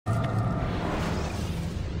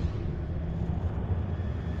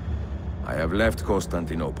I have left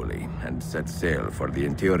Constantinople and set sail for the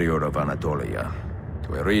interior of Anatolia,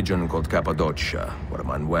 to a region called Cappadocia, where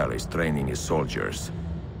Manuel is training his soldiers.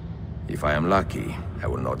 If I am lucky, I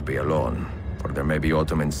will not be alone, for there may be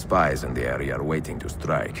Ottoman spies in the area waiting to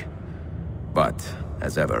strike. But,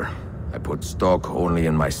 as ever, I put stock only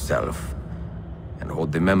in myself, and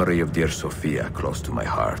hold the memory of dear Sophia close to my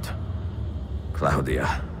heart.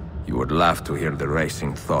 Claudia, you would laugh to hear the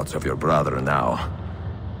racing thoughts of your brother now.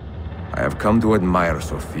 I have come to admire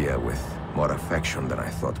Sophia with more affection than I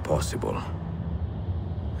thought possible.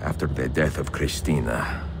 After the death of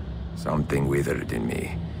Christina, something withered in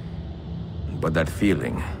me. But that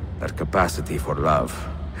feeling, that capacity for love,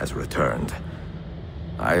 has returned.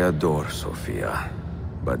 I adore Sophia,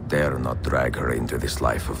 but dare not drag her into this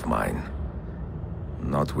life of mine.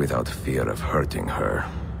 Not without fear of hurting her,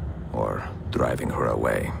 or driving her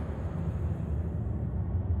away.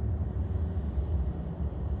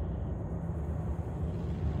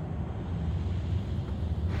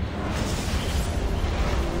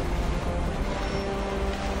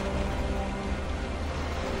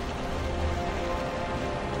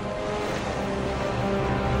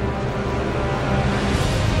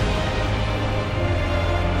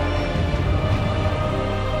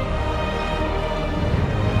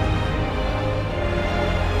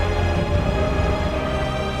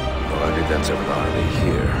 Of an army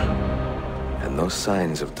here, and no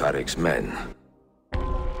signs of Tariq's men.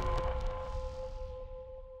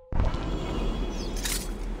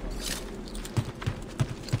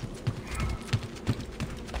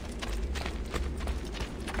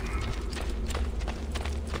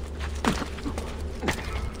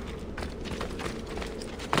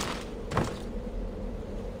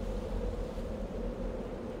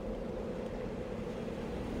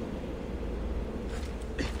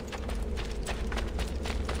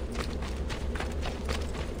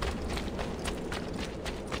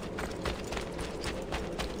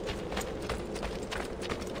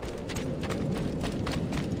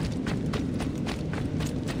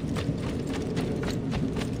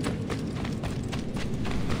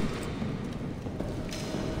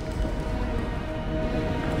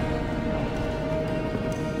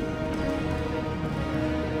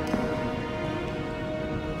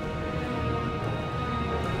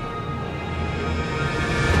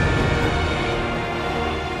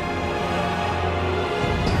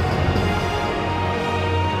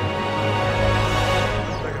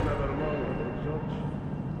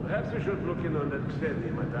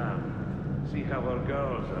 Madame. See how our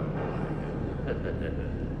girls are.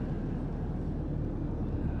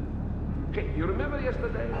 Hey, you remember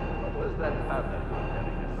yesterday? What was that other you're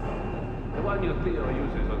telling us? The one your Theo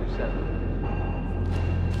uses on his saddle.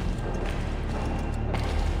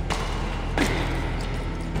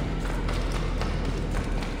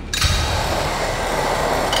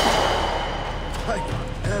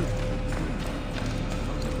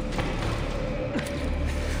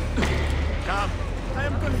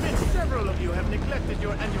 Several of you have neglected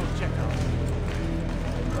your annual checkup.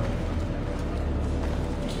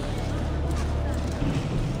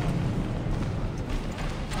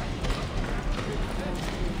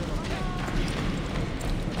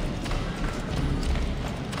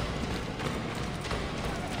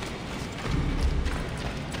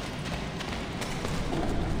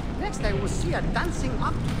 Next I will see a dancing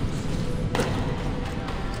octopus.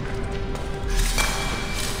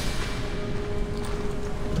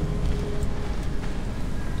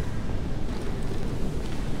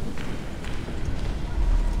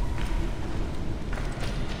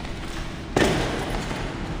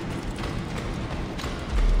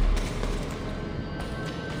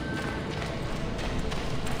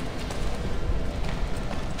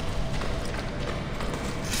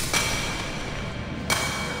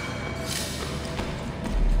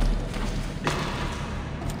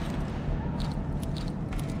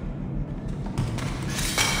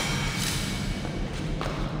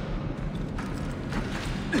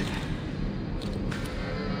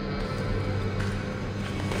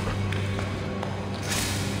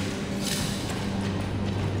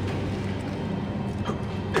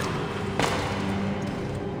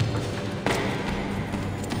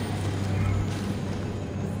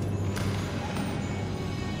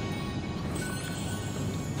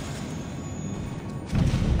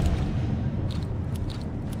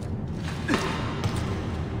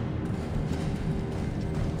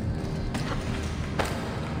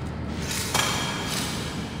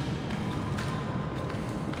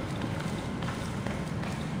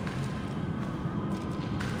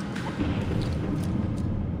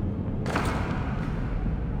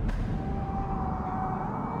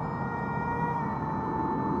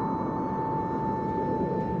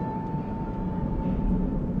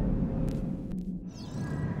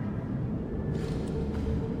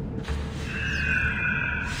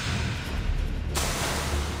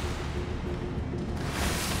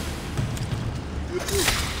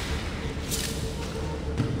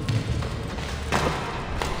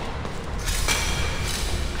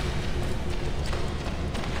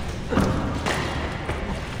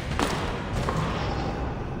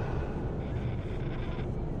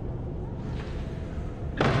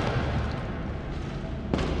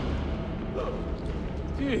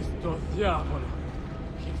 Cristo diavolo!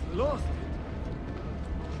 He's lost it.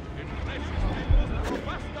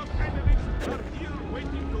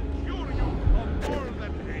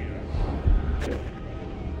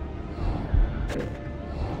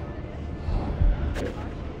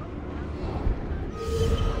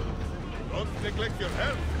 Don't neglect your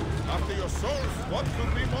health. After your souls, what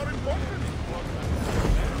could be more important?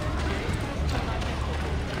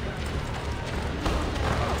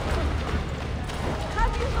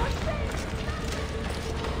 Have you not changed?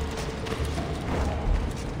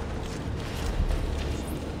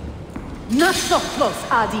 Not so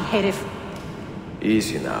close, Adi Herif.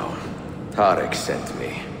 Easy now. Tarek sent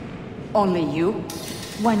me. Only you?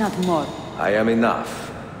 Why not more? I am enough.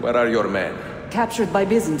 Where are your men? Captured by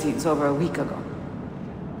Byzantines over a week ago.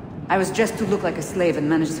 I was just to look like a slave and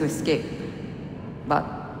managed to escape. But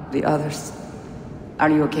the others... Are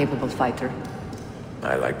you a capable fighter?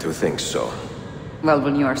 I like to think so. Well,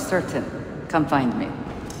 when you are certain, come find me.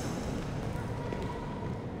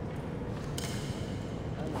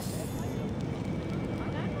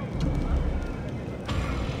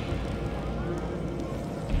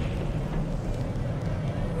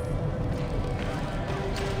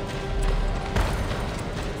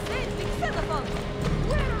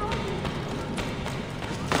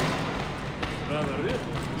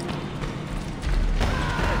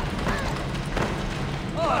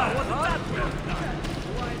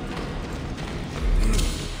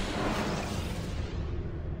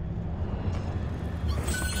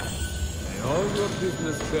 All your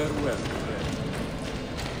business farewell, friend.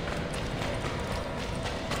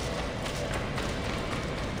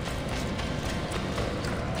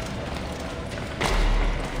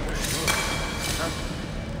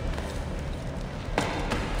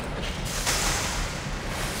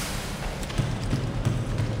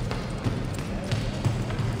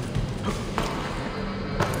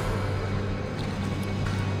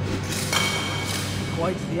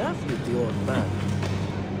 Quite the athlete, the old man.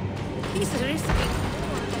 He's risking.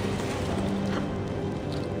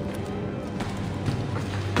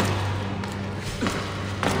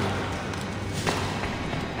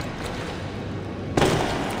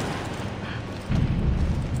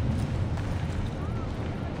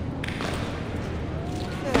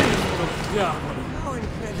 How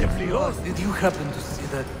incredibly odd. Did you happen to see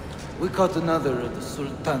that? We caught another of the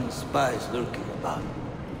Sultan's spies lurking about.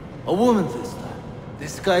 A woman this time,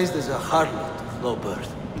 disguised as a harlot of low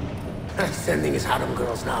birth. Sending his harem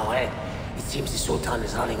girls now, eh? It seems the Sultan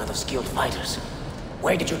is running out of skilled fighters.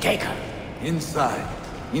 Where did you take her? Inside,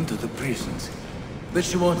 into the prisons. But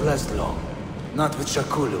she won't last long. Not with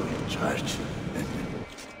Shakulu in charge.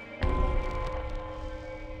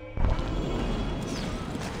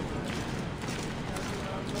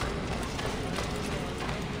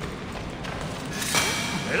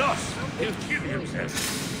 Veloz! He'll kill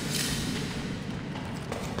himself.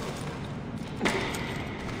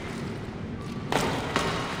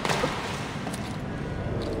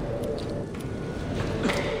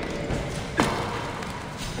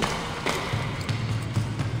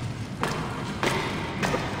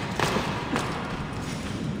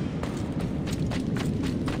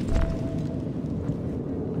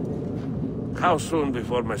 How soon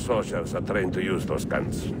before my soldiers are trained to use those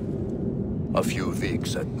guns? A few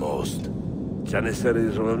weeks at most.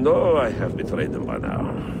 Janissaries will know I have betrayed them by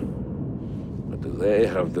now. But do they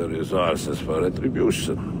have the resources for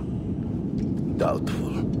retribution?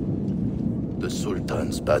 Doubtful. The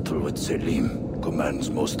Sultan's battle with Selim commands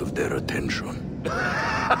most of their attention.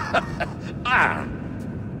 Ah!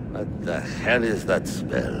 What the hell is that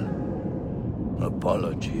spell?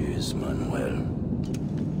 Apologies, Manuel.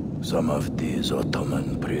 Some of these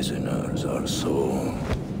Ottoman prisoners are so...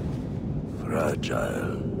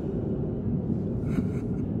 fragile.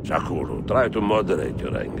 Shakuru, try to moderate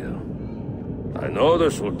your anger. I know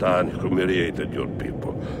the Sultan humiliated your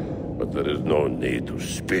people, but there is no need to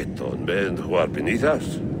spit on men who are beneath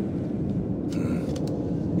us.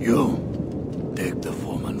 You, take the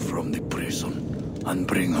woman from the prison and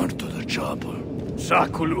bring her to the chapel.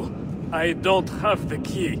 Shakulu, I don't have the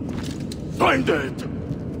key. Find it!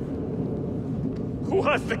 Who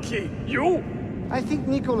has the key? You? I think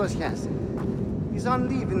Nicholas has it. He's on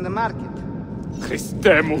leave in the market.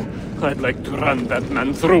 Christemu, I'd like to run that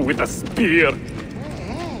man through with a spear.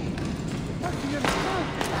 Hey, what do you know?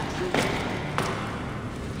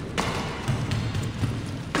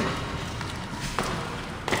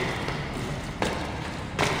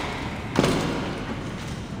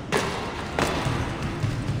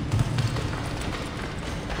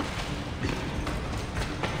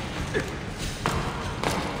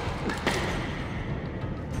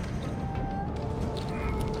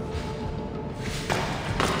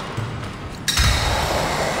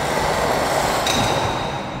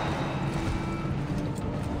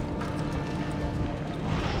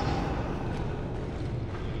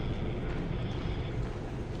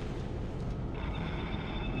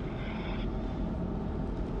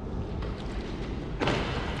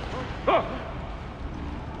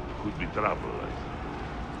 Could be trouble, I think.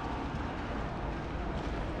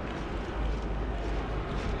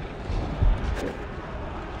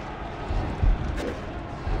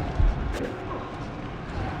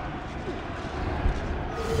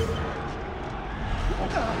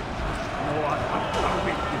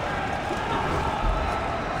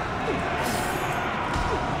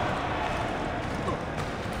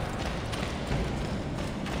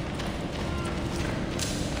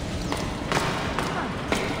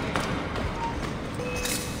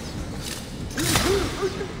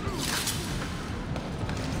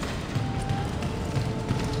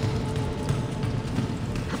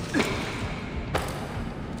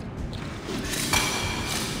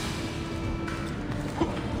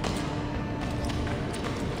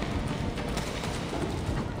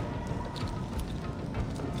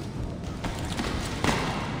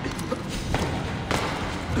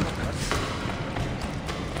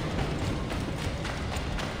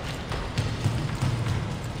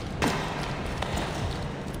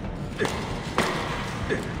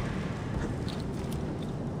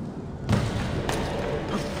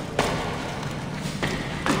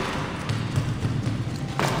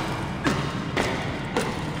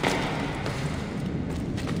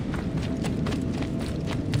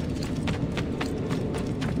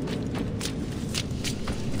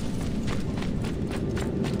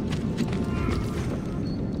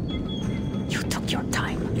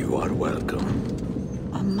 You are welcome.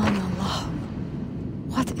 Aman Allah.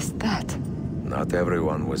 What is that? Not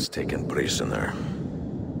everyone was taken prisoner.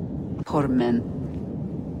 Poor men.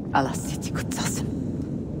 Allah siti kutsasın.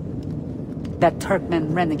 That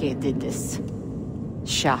Turkmen renegade did this.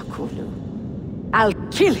 Shakulu. I'll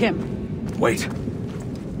kill him! Wait!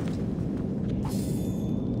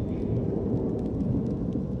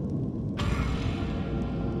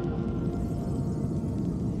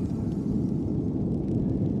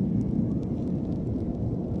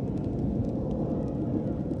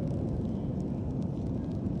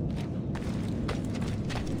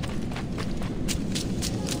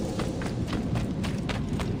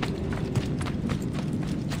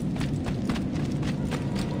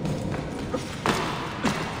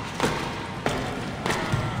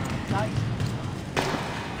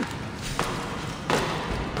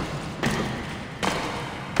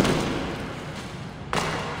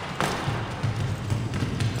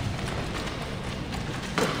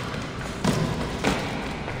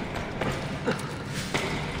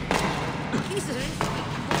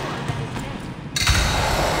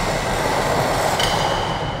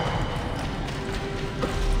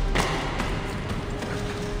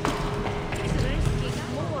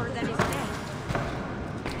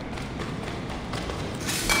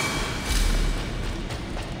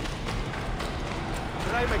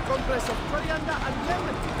 A compress of coriander and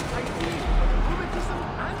lemon. I need rheumatism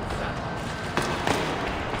answer.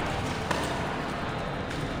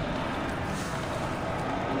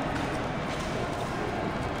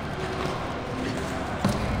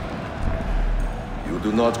 You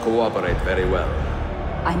do not cooperate very well.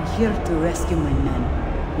 I'm here to rescue my men,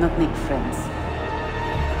 not make friends.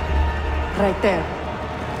 Right there.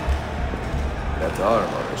 That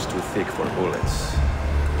armor is too thick for bullets.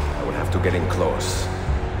 I will have to get in close.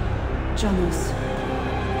 Janus,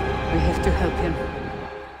 we have to help him.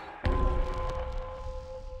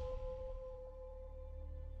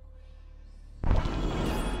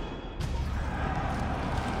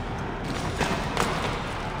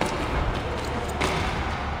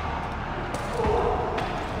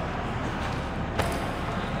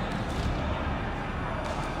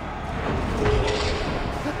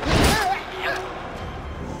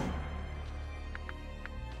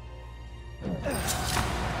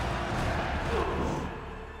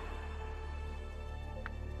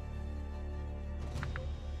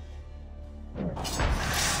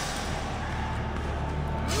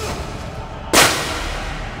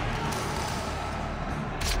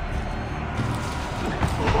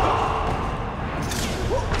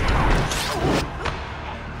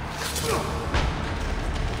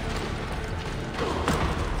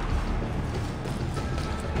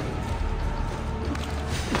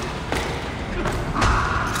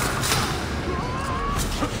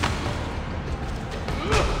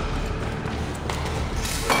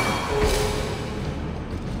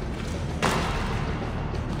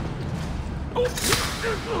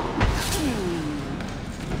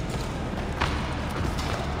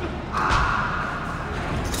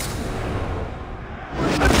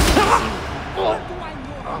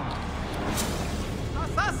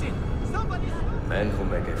 Men who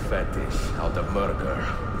make a fetish out of murder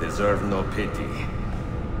deserve no pity.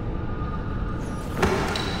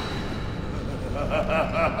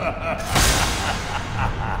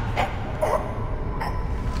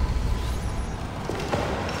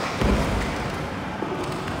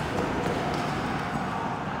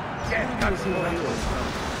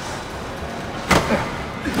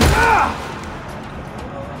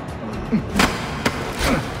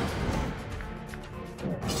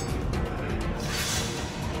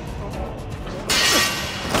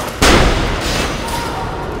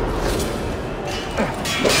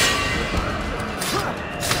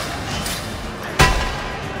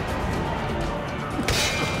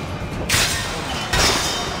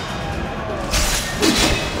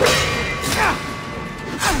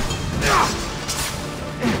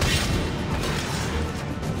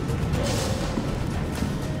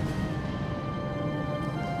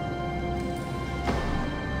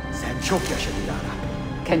 Çok yaşa Dilara.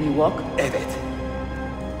 Can you walk? Evet.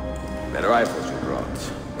 The rifles you brought,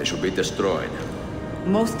 they should be destroyed.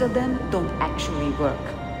 Most of them don't actually work.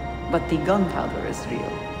 But the gunpowder is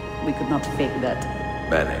real. We could not fake that.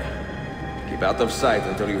 Bene. Keep out of sight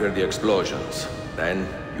until you hear the explosions. Then,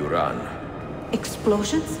 you run.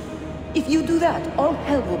 Explosions? If you do that, all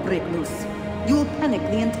hell will break loose. You will panic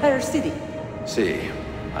the entire city. See,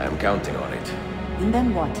 I am counting on it. And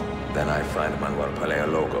then what? Then I find Manuel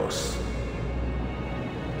Paleologos.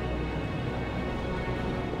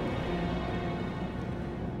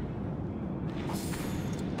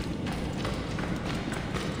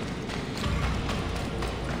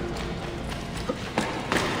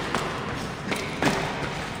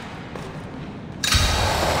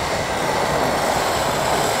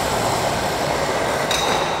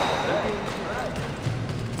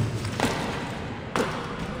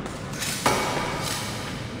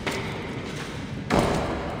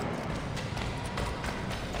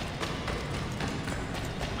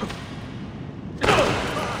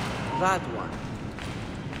 That one.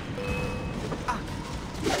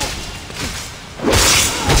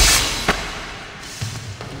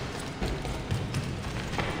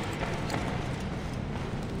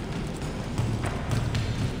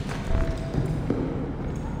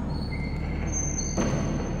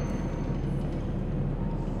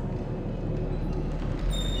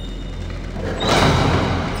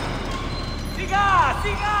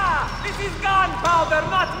 Siga! This is gunpowder,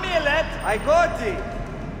 not millet! I got it!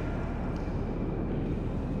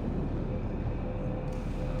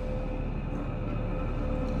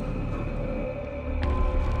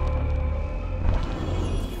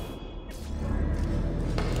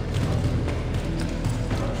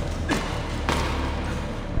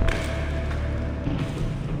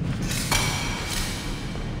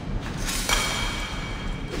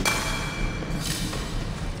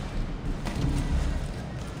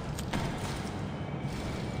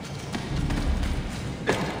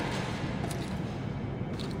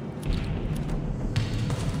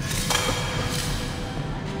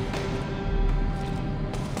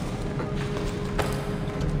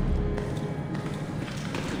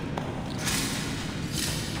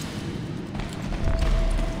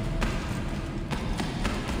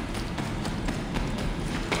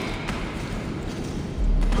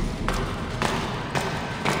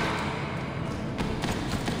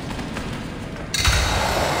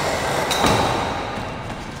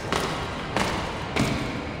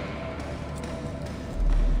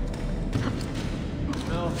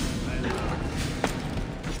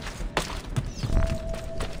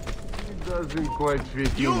 Doesn't quite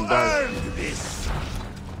fit You in that. earned this!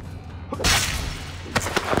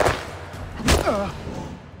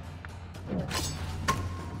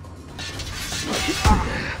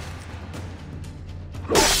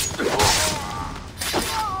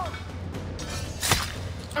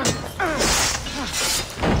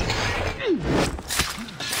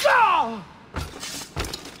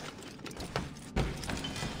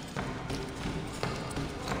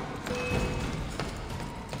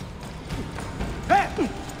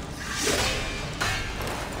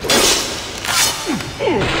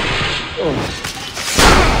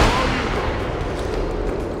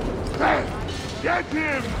 Get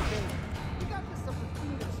him!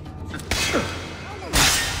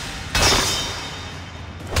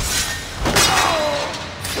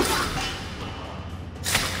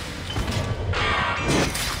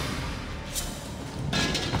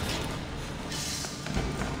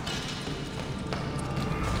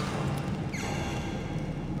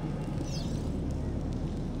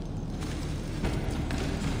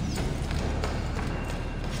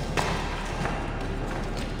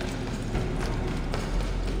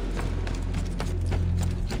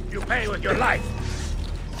 Pay with your life!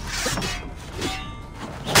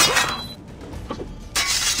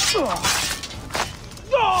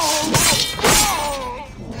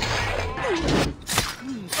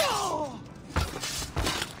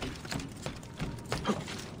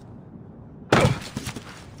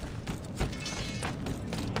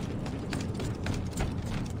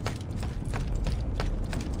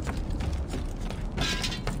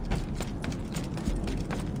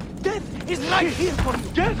 Death is right here for you!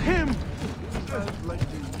 Get him!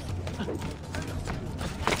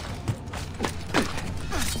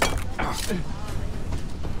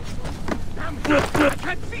 I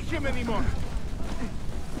can't see him anymore!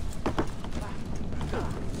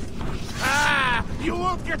 Ah! You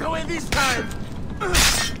won't get away this time!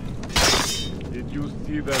 Did you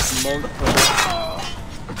see that monster?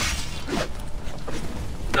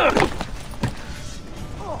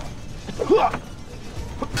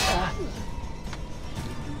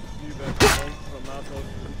 See that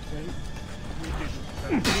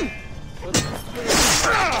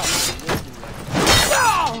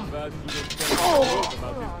Perhaps you don't tell the truth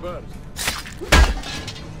about his birth.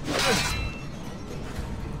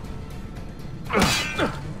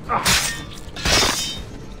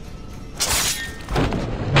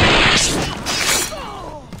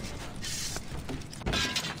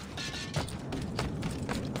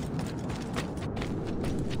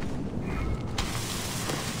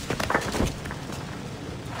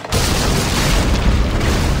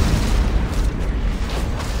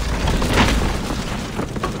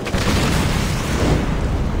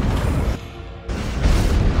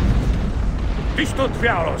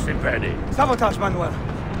 Fiaros in Penny. Sabotage, Manuel.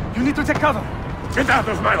 You need to take cover. Get out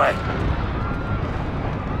of my way!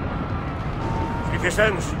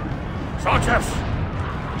 Citizens, soldiers,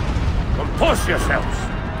 compose yourselves.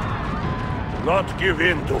 Do not give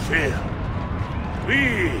in to fear.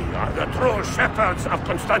 We are the true shepherds of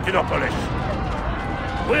Constantinopolis.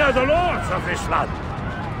 We are the lords of this land.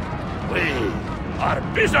 We are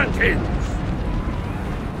Byzantines.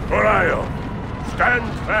 Coraio, stand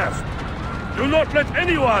fast. Do not let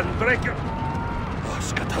anyone break your... Oh,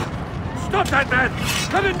 Skata. Stop that man!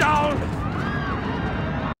 Cut him down!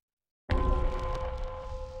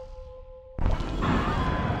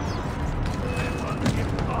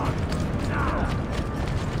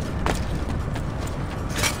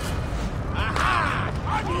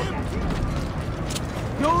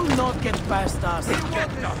 You'll not get past us.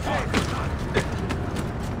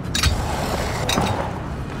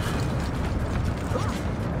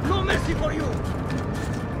 No mercy for you!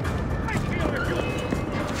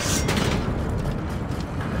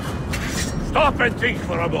 Stop and think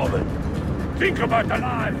for a moment. Think about the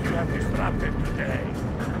lives you have disrupted today.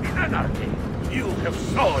 The anarchy you have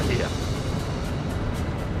sown here.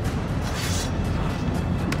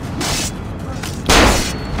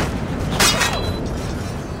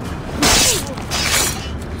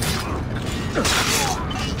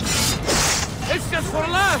 It's just for a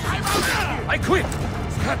laugh! I quit!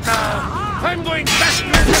 I'm going back to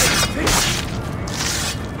the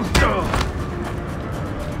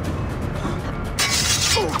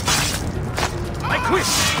I quit!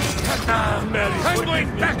 I'm going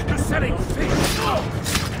back to selling fish.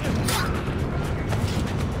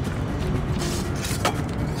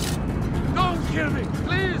 Don't kill me,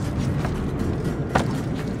 please!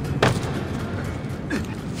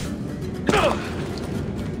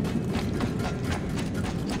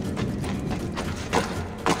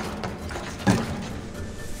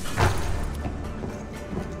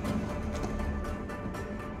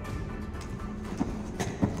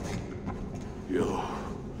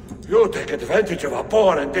 You take advantage of our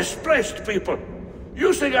poor and displaced people,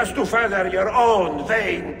 using us to further your own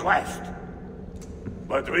vain quest.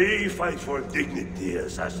 But we fight for dignity,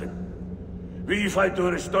 assassin. We fight to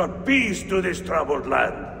restore peace to this troubled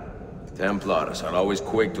land. Templars are always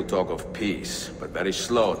quick to talk of peace, but very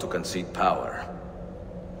slow to concede power.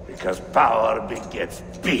 Because power begets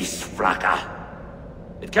peace, Flaka.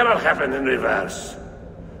 It cannot happen in reverse.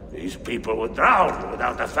 These people would drown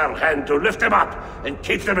without a firm hand to lift them up and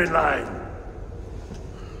keep them in line.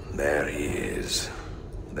 There he is.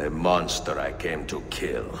 The monster I came to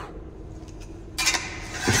kill.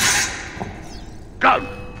 Come!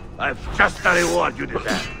 I've just the reward you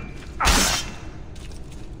deserve.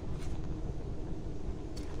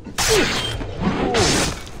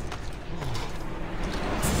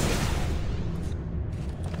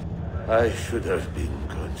 I should have been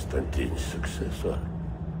Constantine's successor.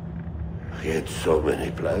 He had so many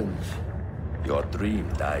plans. Your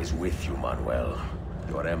dream dies with you, Manuel.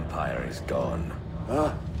 Your empire is gone.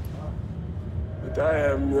 Ah. But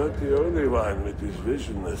I am not the only one with this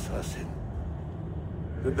vision, assassin.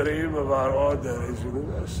 The dream of our order is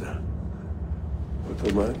universal.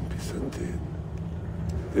 Ottoman, Byzantine.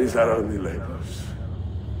 These are only labels.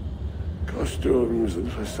 Costumes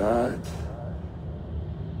and facades.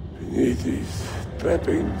 Beneath these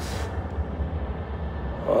trappings,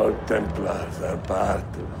 all Templars are part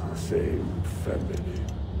of the same family.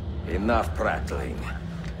 Enough prattling.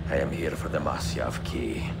 I am here for the Masyav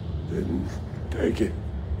key. Then take it.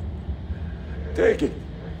 Take it.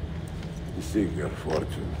 Seek your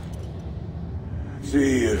fortune.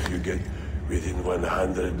 See if you get within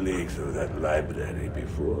 100 leagues of that library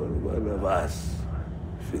before one of us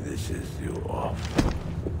finishes you off.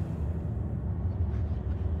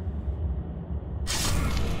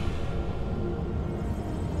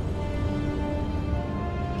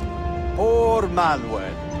 Poor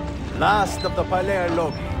Manuel, last of the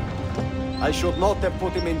Palerologi. I should not have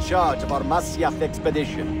put him in charge of our Masyath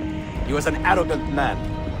expedition. He was an arrogant man.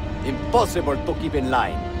 Impossible to keep in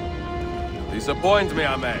line. Disappoint me,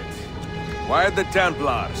 Ahmed. Why the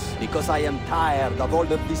Templars? Because I am tired of all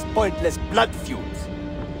of these pointless blood feuds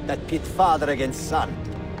that pit father against son,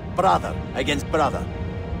 brother against brother.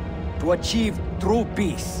 To achieve true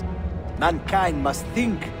peace, mankind must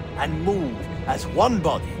think and move as one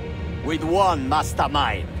body, with one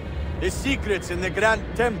mastermind. The secrets in the Grand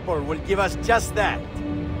Temple will give us just that.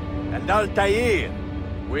 And Altair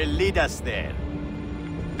will lead us there.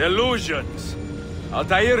 Delusions!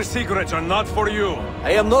 Altair's secrets are not for you.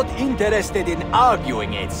 I am not interested in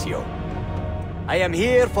arguing, Ezio. I am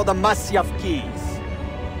here for the Masyaf keys.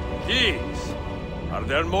 Keys? Are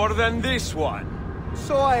there more than this one?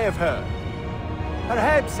 So I have heard.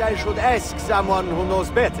 Perhaps I should ask someone who knows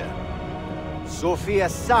better. Sofia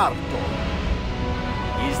Sarto.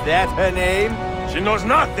 Is that her name? She knows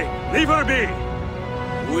nothing! Leave her be!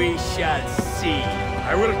 We shall see.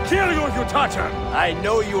 I will kill you if you touch her! I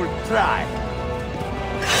know you'll try.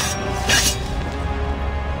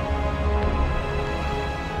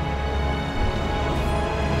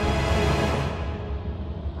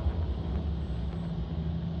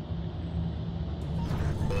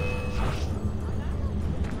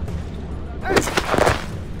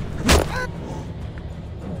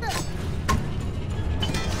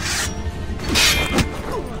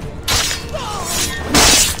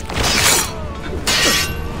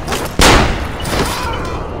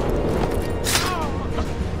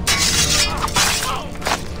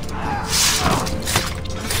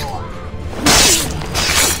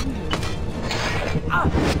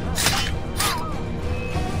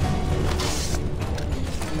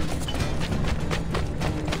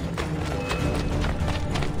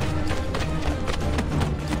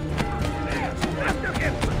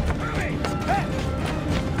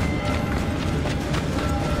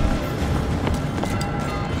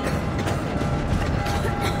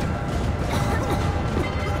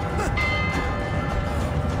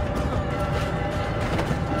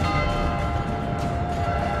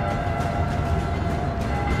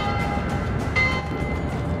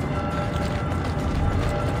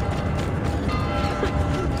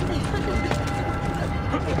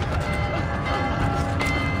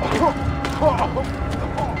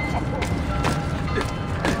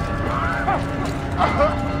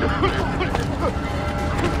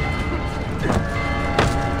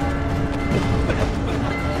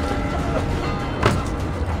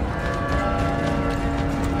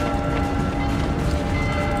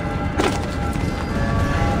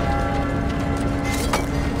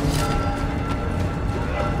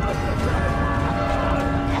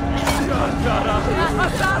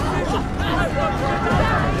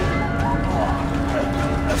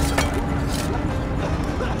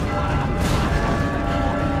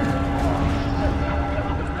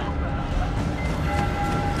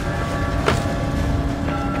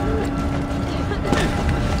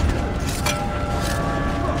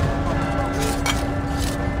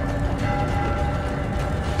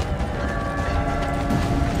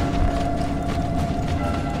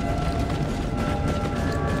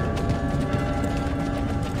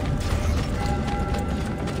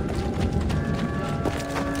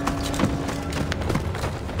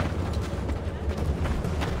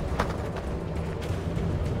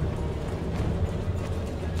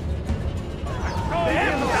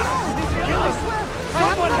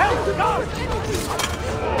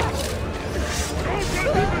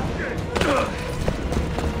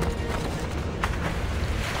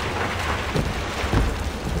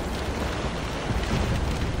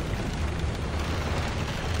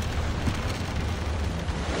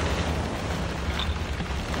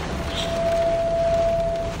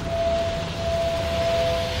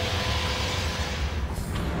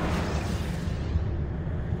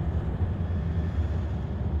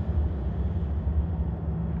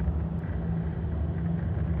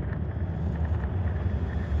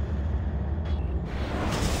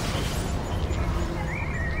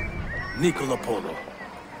 Niccolo Polo.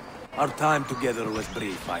 Our time together was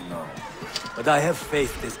brief, I know. But I have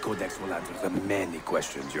faith this codex will answer the many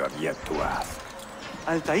questions you have yet to ask.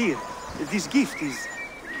 Altair, this gift is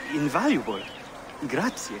invaluable.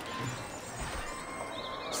 Grazie.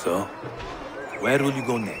 So, where will you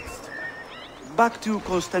go next? Back to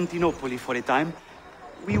Constantinople for a time.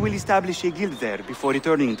 We will establish a guild there before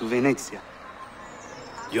returning to Venezia.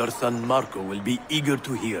 Your son Marco will be eager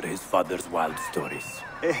to hear his father's wild stories.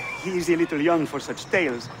 He is a little young for such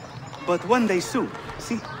tales, but one day soon,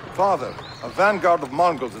 see? Father, a vanguard of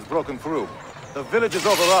Mongols has broken through. The village is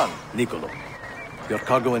overrun. Niccolo, your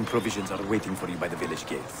cargo and provisions are waiting for you by the village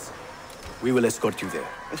gates. We will escort you there.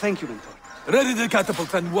 Thank you, Mentor. Ready the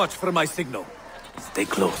catapults and watch for my signal. Stay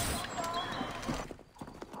close.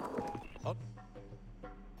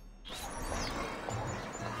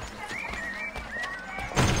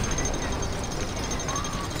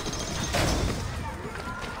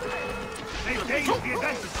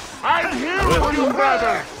 I'm here for you,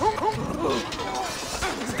 brother!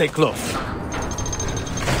 Stay close.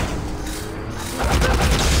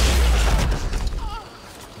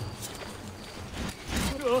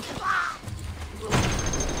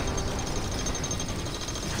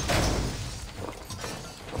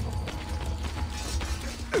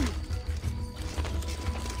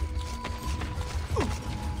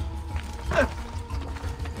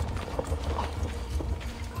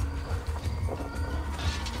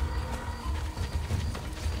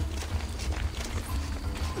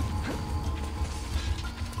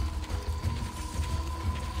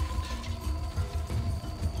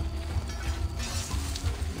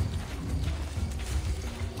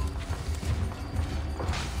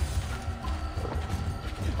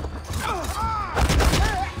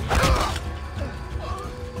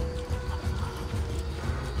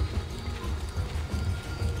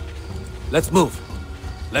 Let's move.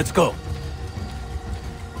 Let's go.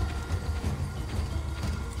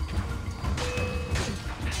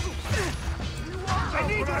 I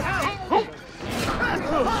need your help!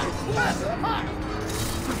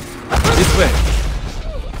 This way.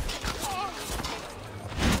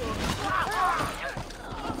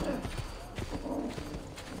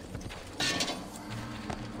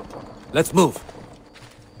 Let's move.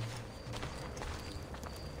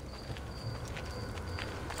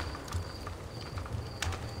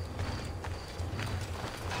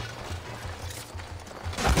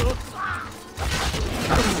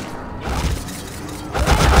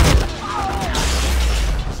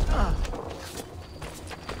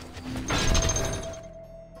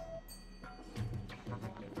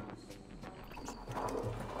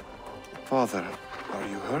 Father, are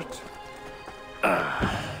you hurt?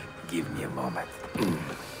 Give me a moment.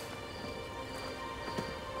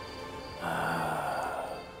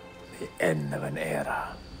 The end of an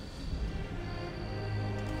era.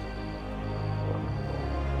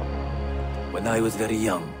 When I was very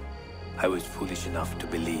young, I was foolish enough to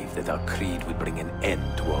believe that our creed would bring an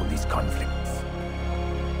end to all these conflicts.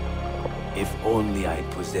 If only I had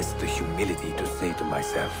possessed the humility to say to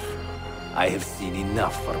myself, I have seen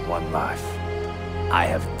enough for one life. I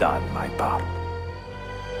have done my part.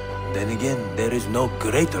 Then again, there is no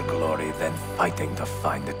greater glory than fighting to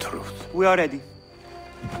find the truth. We are ready.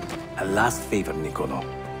 A last favor, Niccolo.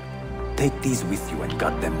 Take these with you and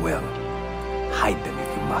guard them well. Hide them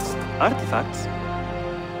if you must. Artifacts?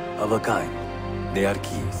 Of a kind. They are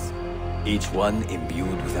keys. Each one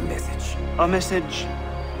imbued with a message. A message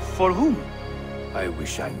for whom? I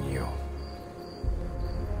wish I knew.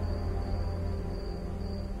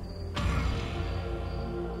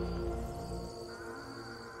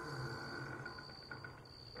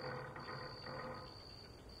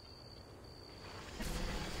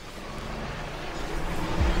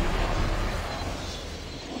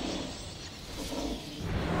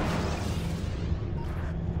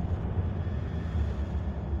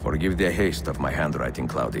 Forgive the haste of my handwriting,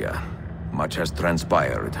 Claudia. Much has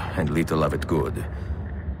transpired, and little of it good.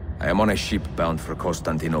 I am on a ship bound for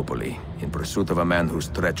Constantinople, in pursuit of a man whose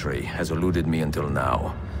treachery has eluded me until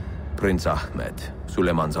now. Prince Ahmed,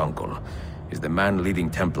 Suleiman's uncle, is the man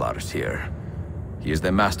leading Templars here. He is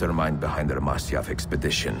the mastermind behind the Masyaf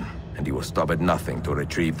expedition, and he will stop at nothing to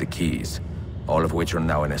retrieve the keys, all of which are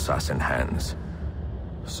now in assassin hands.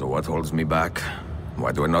 So what holds me back?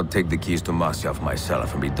 Why do I not take the keys to Masyaf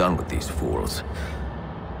myself and be done with these fools?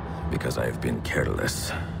 Because I have been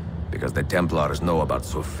careless. Because the Templars know about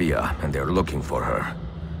Sophia, and they're looking for her.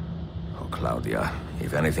 Oh, Claudia,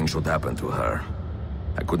 if anything should happen to her,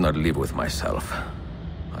 I could not live with myself.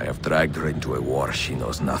 I have dragged her into a war she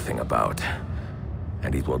knows nothing about.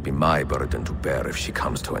 And it will be my burden to bear if she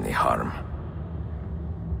comes to any harm.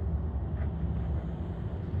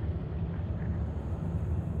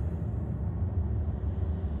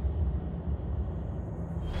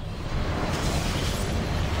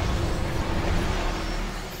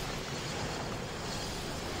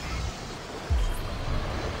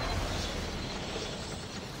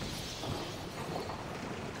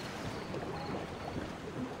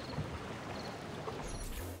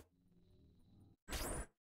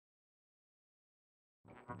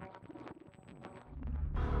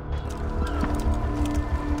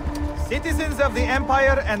 Citizens of the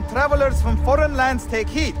Empire and travelers from foreign lands take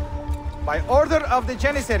heed. By order of the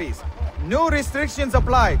Janissaries, new restrictions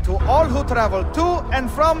apply to all who travel to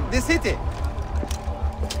and from the city.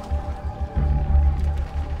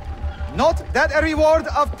 Note that a reward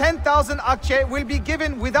of 10,000 akçe will be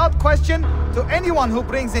given without question to anyone who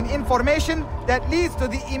brings in information that leads to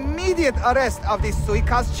the immediate arrest of the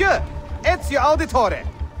suikastçı, Ezio Auditore.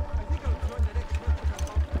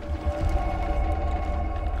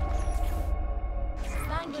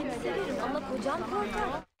 Ben kedi severim ama kocam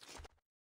korkar.